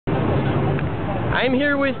I'm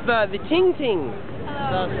here with the Ting Tings.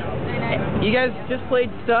 Hello. You guys just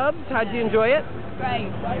played Stubbs. How'd you enjoy it?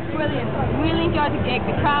 Great. Brilliant. Really enjoyed the gig.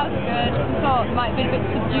 The crowd's good. I thought it might have been a bit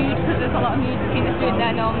subdued because there's a lot of music in the street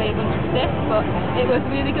there, normally a bunch of stiff, but it was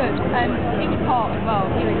really good. And it was hot as well.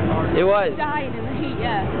 Really. It was. Dying in the heat,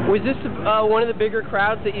 yeah. Was this one of the bigger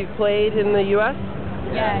crowds that you've played in the U.S.?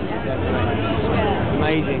 Yeah.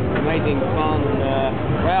 Amazing fun.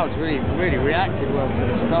 Crowds really reacted well to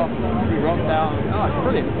the stuff. We rocked out. Oh, it's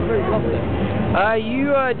brilliant. Really loved it.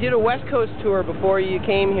 You did a West Coast tour before you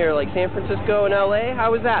came here, like San Francisco and L.A.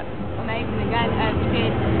 How was that? Amazing again.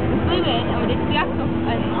 We flew in and we did Seattle,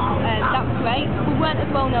 and that was great. We weren't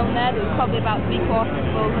as well known there. There was probably about 3/4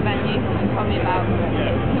 full of the venue, and probably about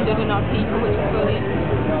 100 and odd people, which was brilliant.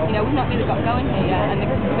 You know, we've not really got going here yet, and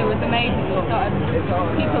there was amazing sort of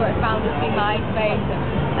people that found us through MySpace,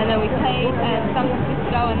 and then we played San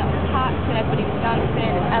Francisco, and that was packed, and everybody was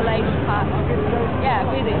dancing, and LA was packed. Yeah,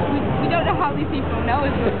 really. We don't know how these people know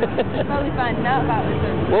us, but we're slowly finding out about us.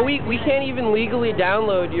 Well, we can't even legally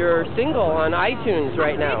download your single on iTunes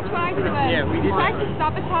right now. We tried to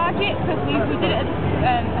sabotage it because we did it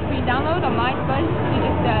as a free download on MySpace. We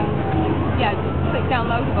just clicked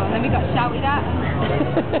downloadable, and then we got shouted at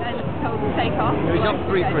and told to take off. It was not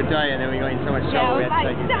free for a day, and then we got in so much trouble. Yeah, I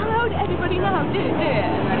was like, download it, everybody now, do it.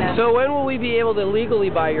 And then, so when will we be able to legally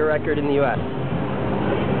buy your record in the U.S.?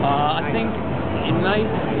 I think in May.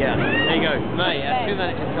 Yeah, there you go, May. Two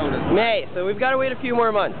managers told us. May, so we've got to wait a few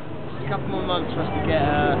more months. A couple more months for us to get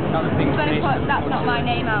other things finished. Put That's Not My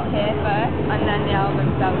Name out here first, and then the album,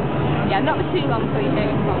 so yeah, not for too long until you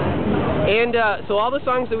hear it from us. And so all the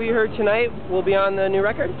songs that we heard tonight will be on the new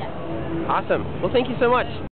record? Yes. Awesome. Well, thank you so much.